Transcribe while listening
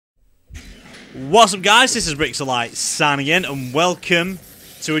What's up, guys? This is Rixxalight signing in, and welcome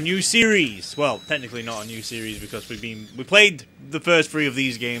to a new series. Well, technically not a new series because we played the first three of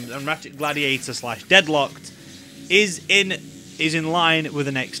these games, and Ratchet Gladiator / Deadlocked is in line with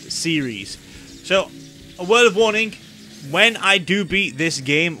the next series. So, a word of warning: when I do beat this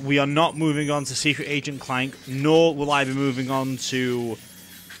game, we are not moving on to Secret Agent Clank, nor will I be moving on to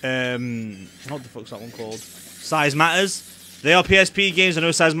what the fuck's that one called? Size Matters. They are PSP games. I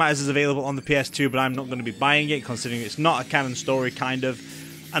know Size Matters is available on the PS2, but I'm not going to be buying it, considering it's not a canon story, kind of.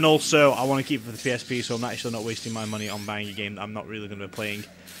 And also, I want to keep it for the PSP, so I'm actually not wasting my money on buying a game that I'm not really going to be playing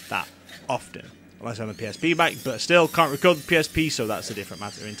that often. Unless I have the PSP back, but still, can't record the PSP, so that's a different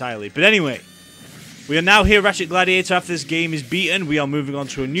matter entirely. But anyway, we are now here, Ratchet Gladiator. After this game is beaten, we are moving on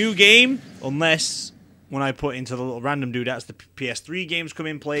to a new game, unless when I put into the little random dude, that's the PS3 games come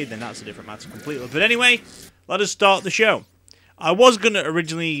in play, then that's a different matter completely. But anyway, let us start the show. I was going to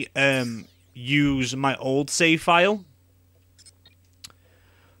originally use my old save file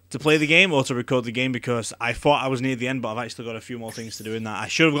to play the game or to record the game because I thought I was near the end, but I've actually got a few more things to do in that. I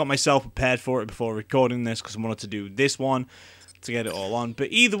should have got myself prepared for it before recording this because I wanted to do this one to get it all on. But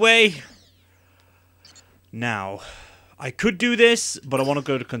either way, now, I could do this, but I want to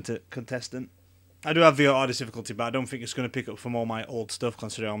go to contestant. I do have the hardest difficulty, but I don't think it's going to pick up from all my old stuff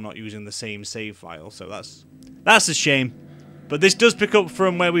considering I'm not using the same save file. So that's a shame. But this does pick up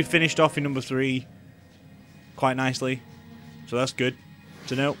from where we finished off in number 3 quite nicely. So that's good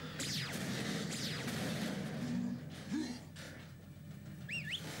to know.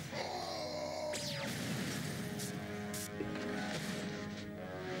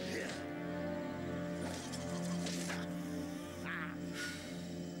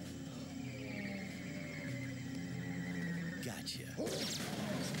 Gotcha.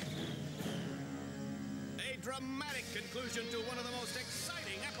 Dramatic conclusion to one of the most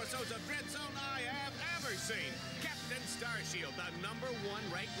exciting episodes of Dread Zone I have ever seen. Captain Starshield, the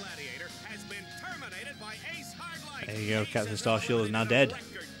 #1 ranked gladiator, has been terminated by Ace Hardlight. There you go, Captain Starshield is now dead.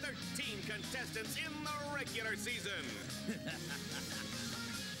 13 contestants in the regular season.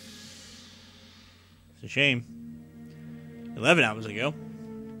 It's a shame. 11 hours ago.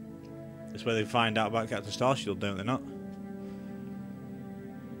 That's where they find out about Captain Starshield, don't they not?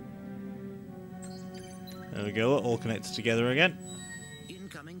 There we go, all connected together again.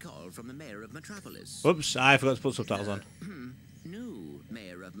 Incoming call from the mayor of Metropolis. Oops, I forgot to put subtitles on. New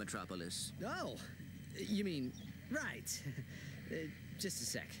mayor of Metropolis. Oh, you mean, right. Just a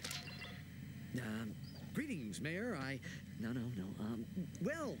sec. Greetings, Mayor. No.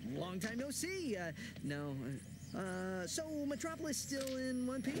 Well, long time no see. No. So Metropolis still in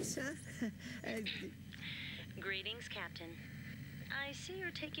one piece, huh? Greetings, Captain. I see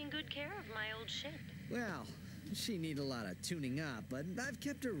you're taking good care of my old ship. Well, she needs a lot of tuning up, but I've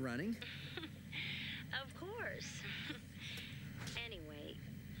kept her running. Of course. Anyway,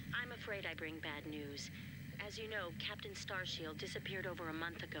 I'm afraid I bring bad news. As you know, Captain Starshield disappeared over a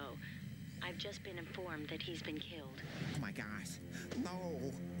month ago. I've just been informed that he's been killed. Oh my gosh.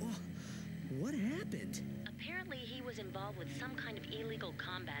 No. What happened? Apparently, he was involved with some kind of illegal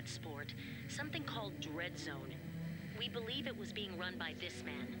combat sport, something called Dread Zone. We believe it was being run by this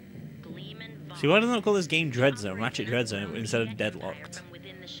man. See, why don't I call this game Dread Zone, Ratchet Dread Zone, instead of Deadlocked? From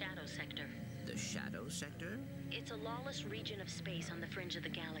within the Shadow Sector. The Shadow Sector? It's a lawless region of space on the fringe of the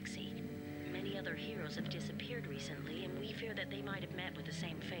galaxy. Many other heroes have disappeared recently, and we fear that they might have met with the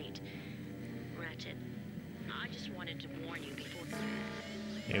same fate. Ratchet, I just wanted to warn you before...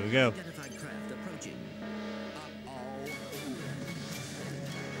 Here we go. Identified craft approaching.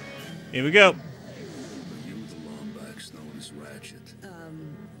 Here we go. Ratchet.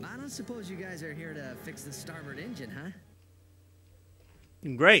 I don't suppose you guys are here to fix the starboard engine, huh?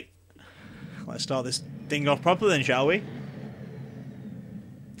 Great. Let's start this thing off properly then, shall we?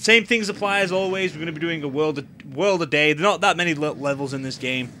 Same things apply as always. We're going to be doing a world a day. There are not that many levels in this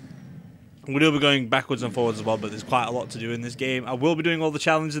game. We will be going backwards and forwards as well, but there's quite a lot to do in this game. I will be doing all the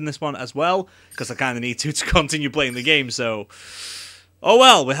challenges in this one as well, because I kind of need to continue playing the game, so... Oh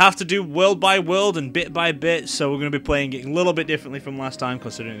well, we have to do world by world and bit by bit, so we're going to be playing it a little bit differently from last time,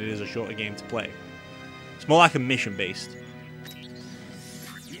 considering it is a shorter game to play. It's more like a mission-based.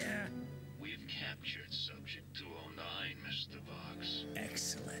 Yeah. We've captured Subject 209, Mr. Vox.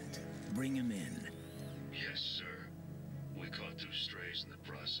 Excellent. Bring him in. Yes, sir. We caught 2 strays in the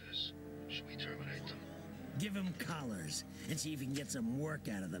process. Should we terminate them? Give him collars and see if you can get some work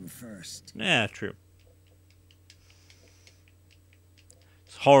out of them first. Yeah, true.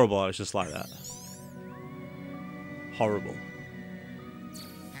 It's horrible, it's just like that. Horrible.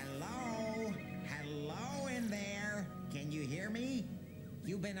 Hello? Hello in there? Can you hear me?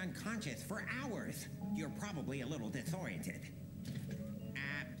 you've been unconscious for hours. You're probably a little disoriented.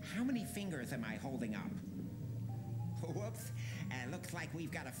 How many fingers am I holding up? Whoops. Looks like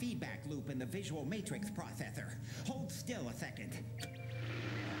we've got a feedback loop in the visual matrix processor. Hold still a second.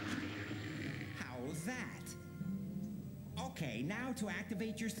 How's that? Okay, now to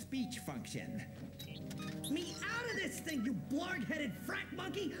activate your speech function. Me out of this thing, you blarg-headed frack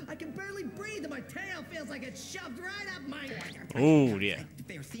monkey! I can barely breathe and my tail feels like it's shoved right up my... Oh, yeah.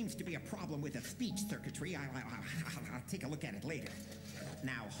 There seems to be a problem with the speech circuitry. I'll take a look at it later.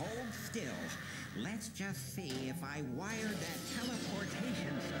 Now hold still. Let's just see if I wired that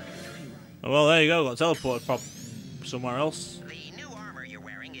teleportation circuitry right. Oh, well, there you go. Got teleported prop somewhere else. The new armor you're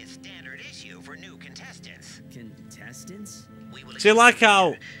wearing is standard issue for new contestants. Contestants? We will See, like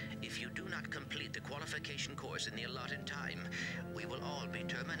how... If you do not complete the qualification course in the allotted time, we will all be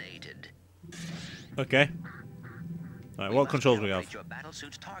terminated. Okay. Alright, what controls we have? Your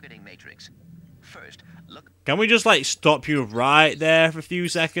battlesuit's targeting matrix. First, look. Can we just, like, stop you right there for a few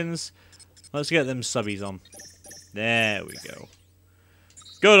seconds? Let's get them subbies on. There we go.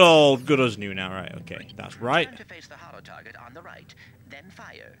 Good as new now, right? Okay, that's right. Turn to face the hollow target on the right, then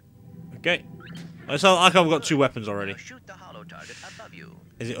fire. Okay. It's not like I've got two weapons already. Shoot the hollow target above you.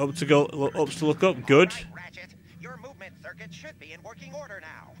 Is it up to go? Up to look up? Good. Right, Ratchet. Your movement circuit should be in working order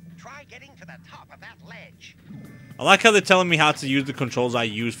now. Try getting to the top of that ledge. I like how they're telling me how to use the controls I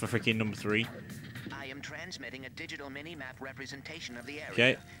use for freaking number 3. I am transmitting a digital mini-map representation of the area.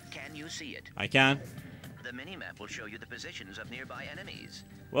 Okay. Can you see it? I can. The mini-map will show you the positions of nearby enemies.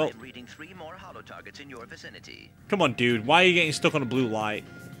 Well, I am reading 3 more hollow targets in your vicinity. come on, dude. Why are you getting stuck on a blue light?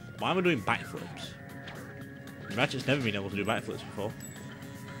 Why am I doing backflips? Ratchet's never been able to do backflips before.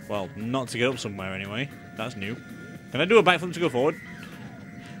 Well, not to get up somewhere anyway. That's new. Can I do a backflip to go forward?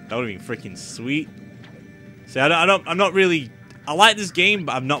 That would have been freaking sweet. See, I'm not really... I like this game,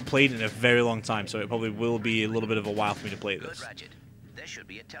 but I've not played it in a very long time, so it probably will be a little bit of a while for me to play this. Good, Ratchet. There should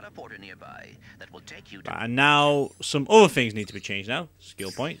be a teleporter nearby that will take you to... And now, some other things need to be changed now.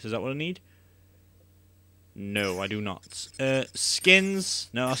 Skill points, is that what I need? No, I do not. Skins.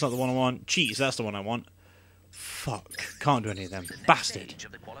 No, that's not the one I want. Cheats, that's the one I want. Fuck. Can't do any of them. Bastard.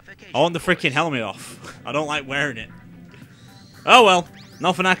 I want the freaking helmet off. I don't like wearing it. Oh well.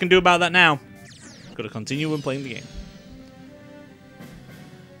 Nothing I can do about that now. Gotta continue when playing the game.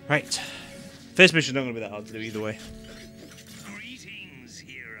 Right. First mission's not gonna be that hard to do either way. Greetings,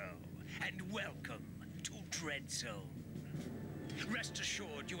 hero, and welcome to Dread Zone. Rest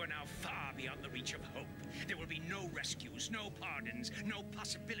assured, you are now far beyond the reach of hope. There will be no rescues, no pardons, no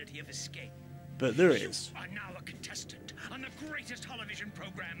possibility of escape. But there is. You are now a contestant on the greatest holovision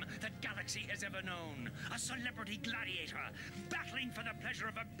program that Galaxy has ever known. A celebrity gladiator, battling for the pleasure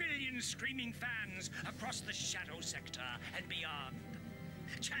of 1 billion screaming fans across the Shadow Sector and beyond.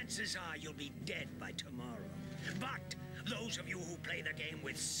 Chances are you'll be dead by tomorrow. But those of you who play the game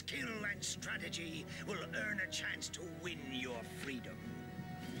with skill and strategy will earn a chance to win your freedom.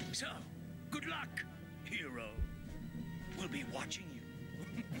 So, good luck, hero. We'll be watching you.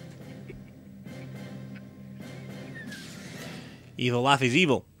 Evil laugh is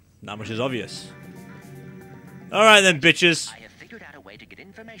evil. That much is obvious. Alright then, bitches. I have figured out a way to get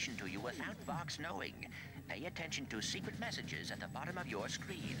information to you without Vox knowing. Pay attention to secret messages at the bottom of your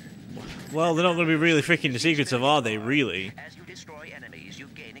screen. Well, they're not going to be really freaking secretive, are they, really? As you destroy enemies, you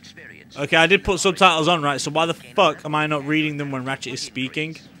gain experience. Okay, I did put subtitles on, right? So why the fuck am I not reading them when Ratchet is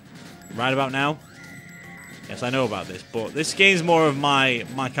speaking? Right about now? Yes, I know about this, but this game's more of my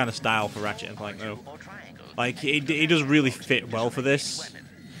kind of style for Ratchet and Clank, though. Like, he does really fit well for this.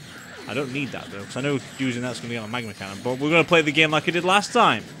 I don't need that, though, because I know using that's going to be on a magma cannon, but we're going to play the game like I did last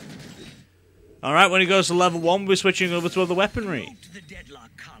time. Alright, when it goes to level 1, we're switching over to other weaponry. The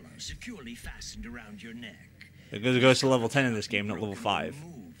deadlock collar securely fastened around your neck. It goes to level 10 in this game, not level 5.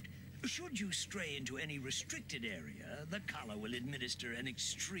 Should you stray into any restricted area, the collar will administer an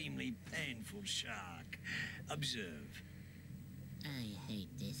extremely painful shock. Observe. I hate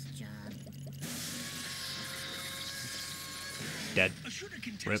this job. Dead. Should a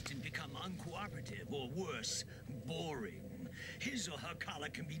contestant become uncooperative or worse, boring, his or her collar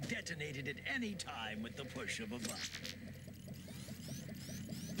can be detonated at any time with the push of a button.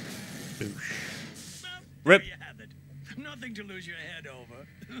 Boosh. Well, Rip. there you have it. Nothing to lose your head over.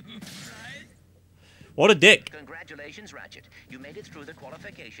 Right? What a dick. Congratulations, Ratchet. You made it through the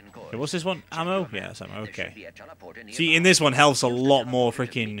qualification course. Okay, what's this one? Ammo? Yeah, that's ammo. There should Okay. be a teleporter nearby. See, in this one, health's a Use the lot more teleporter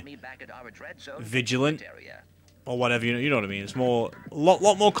to freaking meet me back at our Dread Zone vigilant. area. Or whatever, you know what I mean. It's more, a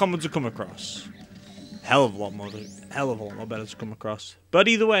lot more common to come across. Hell of a lot more better to come across. But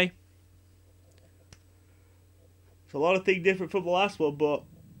either way. It's a lot of things different from the last one, but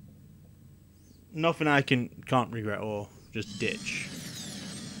nothing I can't regret or just ditch.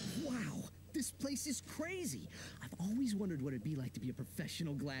 Wow, this place is crazy. I've always wondered what it'd be like to be a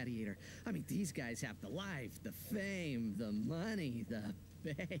professional gladiator. I mean, these guys have the life, the fame, the money, the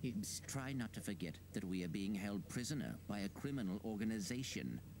babes. Try not to forget that we are being held prisoner by a criminal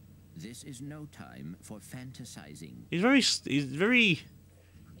organization. This is no time for fantasizing. He's very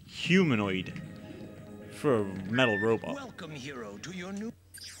humanoid for a metal robot. Welcome, hero, to your new...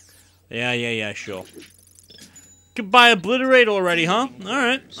 Yeah, sure. Could buy Obliterate already, huh?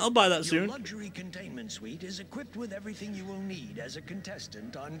 Alright, I'll buy that Your soon. luxury containment suite is equipped with everything you will need as a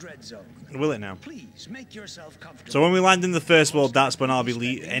contestant on Dread Zone. Will it now? Please make yourself comfortable. So when we land in the first world, that's when I'll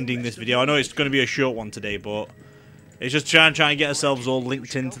be ending this video. I know it's going to be a short one today, but it's just trying to get ourselves all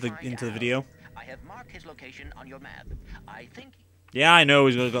linked into the video. I have marked his location on your map. I think... Yeah, I know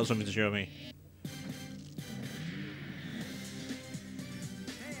he's got something to show me.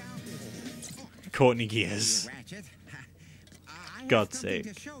 Courtney Gears. Ratchet. I God's have something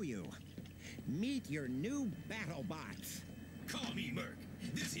sake. to show you. Meet your new battle bots. Call me Merc.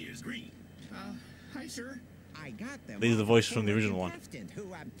 This here's Green. Hi, sir. I got them. These are the off voices from the former original one. contestant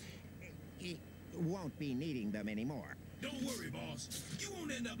Who he won't be needing them anymore. Don't worry, boss. You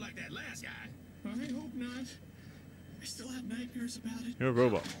won't end up like that last guy. I hope not. I still have nightmares about it. You're a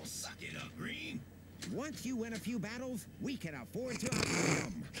robot. Oh, suck it up, Green. Once you win a few battles, we can afford to upgrade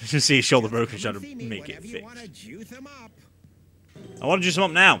them. Just see his shoulder broken, trying See to me make it whenever you fit. want to juice them up. I want to juice them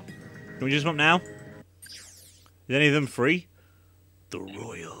up now. Can we juice them up now? Is any of them free? The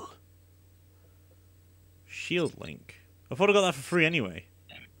Royal Shield Link. I thought I got that for free anyway.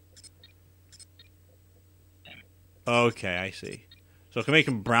 Okay, I see. So I can make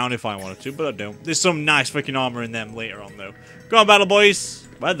them brown if I wanted to, but I don't. There's some nice freaking armor in them later on, though. Go on, battle boys.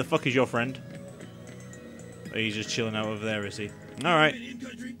 Where the fuck is your friend? Oh, he's just chilling out over there, is he? Alright. In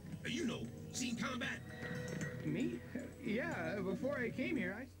country, you know, seen combat. Me? Yeah, before I came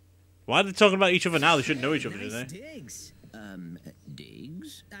here, Why are they talking about each other now? They shouldn't know each other, do Nice they? digs.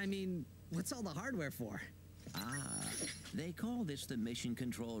 Digs? I mean, what's all the hardware for? Ah, they call this the mission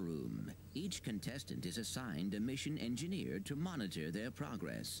control room. Each contestant is assigned a mission engineer to monitor their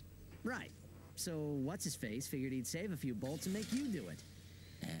progress. Right. So, what's-his-face figured he'd save a few bolts and make you do it.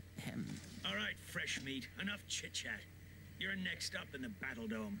 Ahem. All right, fresh meat. Enough chit-chat. You're next up in the Battle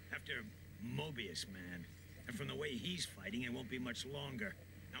Dome after Mobius Man. And from the way he's fighting, it won't be much longer.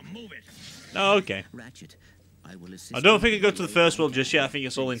 Now move it. Oh, okay. Ratchet, I will assist. I don't think you it goes to the first world just yet. I think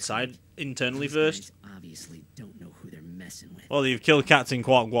it's all inside, internally These first. guys obviously don't know who they're messing with. Well, you've killed Captain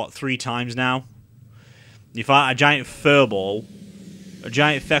Quark, what, 3 times now? You fight a giant furball, a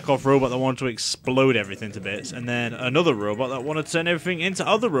giant feck-off robot that wanted to explode everything to bits, and then another robot that wanted to turn everything into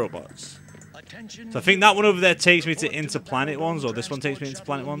other robots. Attention. So I think that one over there takes me to interplanet ones, or this one takes me to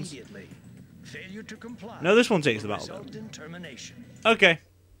interplanet ones. Failure to comply. No, this one takes the battle Result in termination. Okay.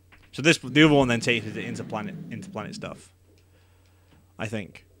 So the other one then takes me to interplanet stuff. I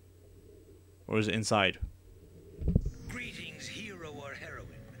think. Or is it inside? Greetings, hero or heroine.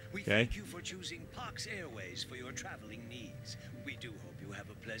 We Okay. thank you for choosing Pox Airways for your traveling needs. We do hope you have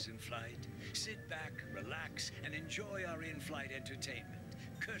a pleasant flight. Sit back, relax, and enjoy our in-flight entertainment,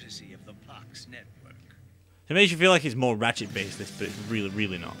 courtesy of the Pox Network. It makes you feel like it's more Ratchet-based, this, but it's really,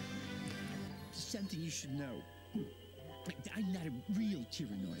 really not. Something you should know. I'm not a real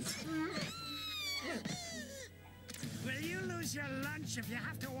tyrannoid. Will you lose your lunch if you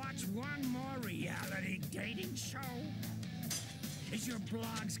have to watch one more reality dating show? Is your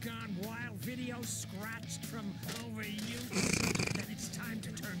blog's gone wild video scratched from overuse? Then it's time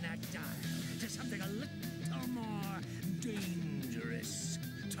to turn that dial to something a little more dangerous.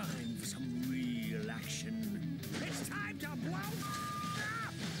 Time for some real action. It's time to blow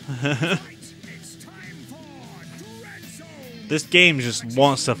up! Right, it's time for Dread Zone! This game just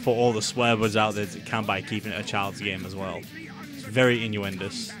wants to put all the swear words out there that it can by keeping it a child's game as well. It's very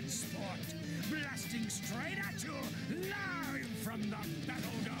innuendous.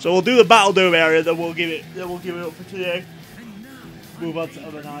 So we'll do the Battle Dome area, then we'll give it up for today. Move on to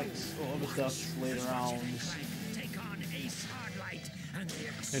other nights or other stuff later rounds.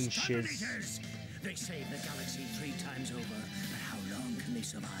 And shiz. They saved the galaxy 3 times over, but how long can they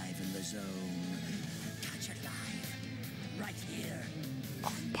survive in the zone? Catch it live, right here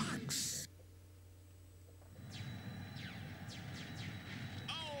on Pox.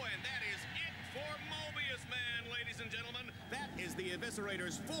 Oh, and that is it for Mobius Man, ladies and gentlemen. That is the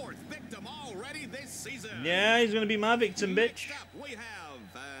Eviscerator's 4th victim already this season. Yeah, he's gonna be my victim, bitch. Next up, we have,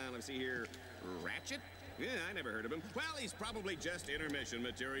 let me see here, Ratchet. Yeah, I never heard of him. Well, he's probably just intermission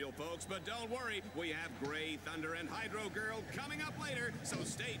material, folks. But don't worry, we have Gray Thunder and Hydro Girl coming up later. So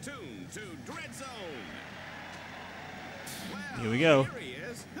stay tuned to Dread Zone. Well, Here we go. Here he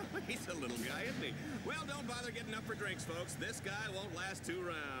is. He's a little guy, isn't he? Well, don't bother getting up for drinks, folks. This guy won't last 2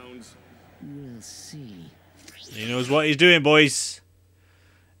 rounds. We'll see. He knows what he's doing, boys.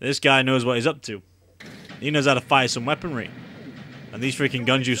 This guy knows what he's up to. He knows how to fire some weaponry. And these freaking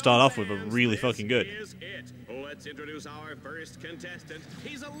guns you start off with are really fucking good. Is it. Let's introduce our first contestant.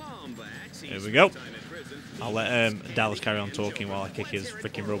 He's a Lombax. There we go. I'll let Dallas carry on talking while I kick his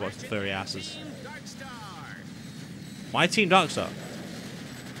freaking robots to furry asses. Why Team Darkstar?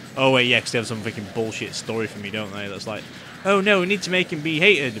 Oh wait, yeah, because they have some freaking bullshit story for me, don't they? That's like, oh no, we need to make him be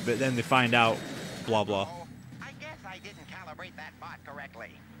hated, but then they find out, blah blah. I guess I didn't calibrate that bot correctly.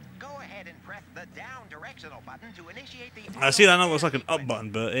 Go ahead and press the down directional button to initiate the... I see that now looks like an up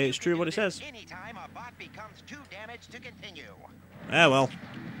button, but it's true what it says. Anytime a bot becomes too damaged to continue. Yeah, well.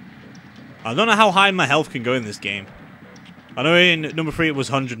 I don't know how high my health can go in this game. I know in number 3 it was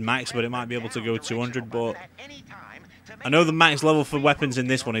 100 max, but it might be able to go 200, but... I know the max level for weapons in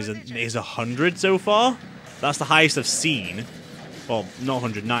this one is 100 so far. That's the highest I've seen. Well, not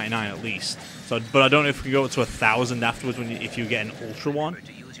 199 at least. So, but I don't know if we can go up to 1,000 afterwards if you get an ultra one.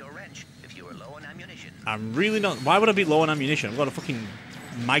 I'm really not... Why would I be low on ammunition? I've got a fucking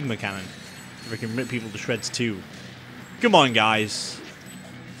magma cannon. I can rip people to shreds too. Come on, guys.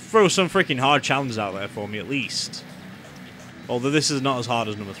 Throw some freaking hard challenges out there for me at least. Although this is not as hard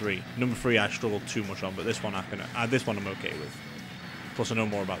as number 3. Number 3 I struggled too much on, but this one this one I'm okay with. Plus I know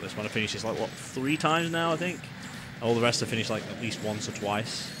more about this one. I finished this like what 3 times now, I think. All the rest I finished like at least once or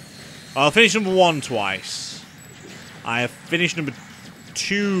twice. I'll finish number 1 twice. I have finished number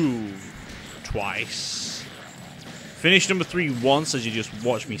 2 twice. Finished number 3 once, as you just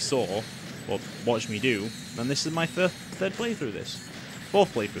watched me saw, or watched me do. And this is my third playthrough. This 4th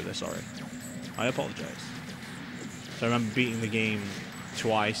playthrough. This, sorry. I apologise. So I remember beating the game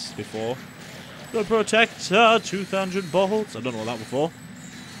twice before. The Protector, 200 bolts. I don't know what that was for.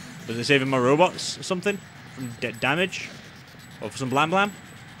 Was it saving my robots or something from damage, or for some blam blam?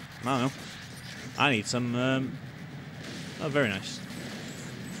 I don't know. I need some. Oh, very nice.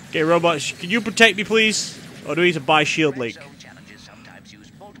 Okay, robots, can you protect me, please? Or do we need to buy Shield Lake? Challenges sometimes use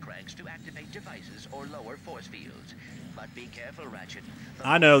bolt cranks to activate devices or lower force fields. But be careful, Ratchet.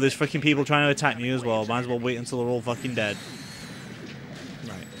 I know, there's freaking people trying to attack me as well. Might as well wait until they're all fucking dead.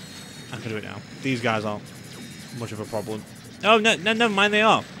 Right. I can do it now. These guys aren't much of a problem. Oh, no, never mind, they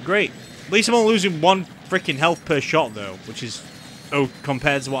are. Great. At least I'm only losing 1 freaking health per shot, though, which is... Oh,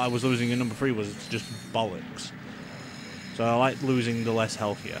 compared to what I was losing in number 3 was just bollocks. So I like losing the less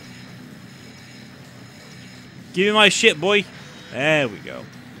health here. Give me my shit, boy. There we go.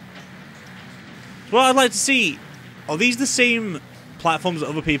 Well, I'd like to see... Are these the same platforms that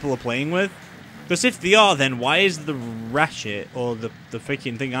other people are playing with? Because if they are, then why is the ratchet, or the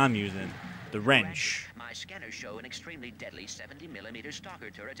freaking thing I'm using, the wrench? My scanners show an extremely deadly 70mm stalker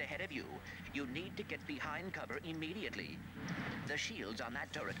turret ahead of you. You need to get behind cover immediately. The shields on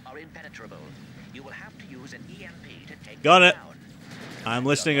that turret are impenetrable. You will have to use an EMP to take Got them it. down. I'm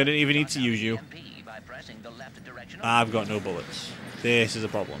listening, I didn't even need to use you. By pressing the left directional I've got no bullets. This is a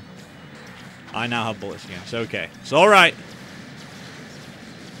problem. I now have bullets again. It's okay. It's alright.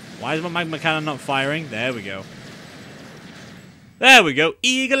 Why is my magma cannon not firing? There we go. There we go.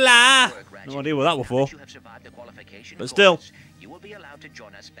 Eagle eye. No idea what that was for. But still. You will be allowed to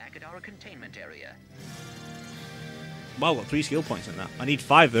join us back at our containment area. Well, I've got 3 skill points in that. I need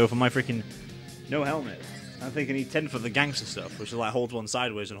 5 though for my freaking no helmet. I think I need 10 for the gangster stuff, which is like hold one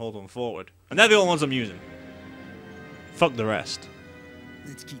sideways and hold one forward. And they're the only ones I'm using. Fuck the rest.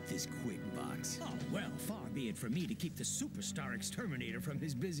 Let's keep this quick, Box. Oh, well, far be it from me to keep the superstar exterminator from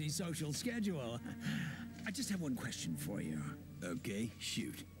his busy social schedule. I just have one question for you. Okay,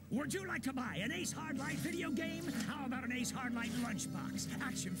 shoot. Would you like to buy an Ace Hardlight video game? How about an Ace Hardlight lunchbox?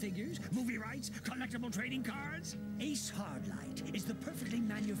 Action figures, movie rights, collectible trading cards? Ace Hardlight is the perfectly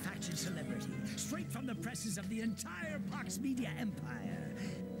manufactured celebrity, straight from the presses of the entire Box Media empire.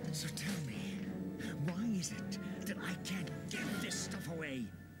 So tell me, why is it that I can't give this stuff away?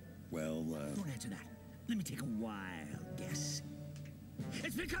 Well, don't answer that. Let me take a wild guess.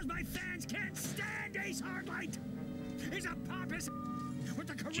 It's because my fans can't stand Ace Hardlight! He's a pompous with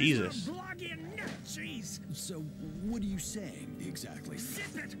the charisma Jesus. of blogging Nazis! So, what are you saying, exactly?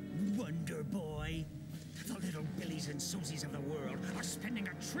 Zip it, Wonder Boy! The little Billies and Susies of the world are spending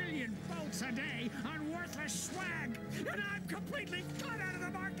 1 trillion bolts a day on worthless swag, and I'm completely cut out of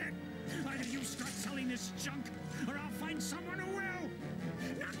the market! Either you start selling this junk, or I'll find someone who will!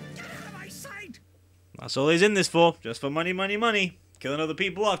 Now get out of my sight! That's all he's in this for. Just for money, money, money. Killing other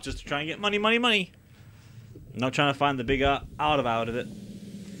people off just to try and get money, money, money. Not trying to find the big out of it.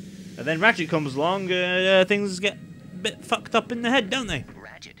 And then Ratchet comes along, things get a bit fucked up in the head, don't they?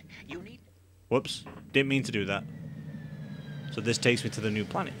 Ratchet, you need... Whoops. Didn't mean to do that. So this takes me to the new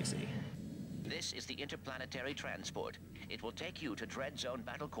planet, you see. This is the interplanetary transport. It will take you to Dread Zone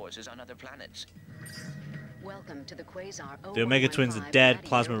battle courses on other planets. Welcome to the Quasar. The Omega Twins are dead,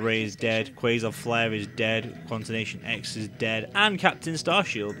 Plasma Ray is dead, Quasar Flare is dead, Quantination X is dead, and Captain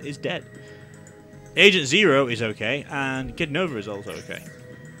Starshield is dead. Agent Zero is okay, and Kid Nova is also okay.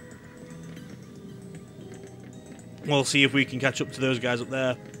 We'll see if we can catch up to those guys up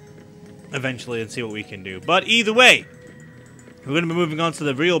there eventually and see what we can do. But either way, we're going to be moving on to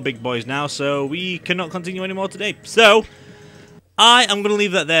the real big boys now, so we cannot continue anymore today. So, I am going to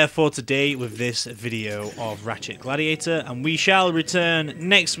leave that there for today with this video of Ratchet Gladiator, and we shall return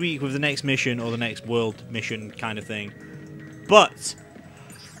next week with the next mission, or the next world mission kind of thing. But,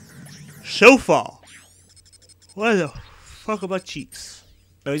 so far, where the fuck are my cheeks?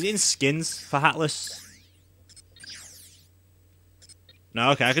 Oh, is it in skins for Hatless?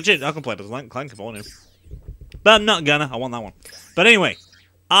 No, okay, I can play the clank if I want to. But I'm not gonna, I want that one. But anyway,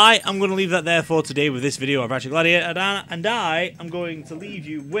 I am going to leave that there for today with this video of Ratchet Gladiator, and I am going to leave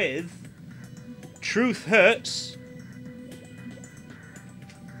you with Truth Hurts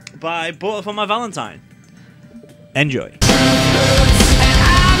by Bought It For My Valentine. Enjoy.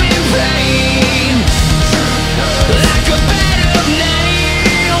 I'm in pain.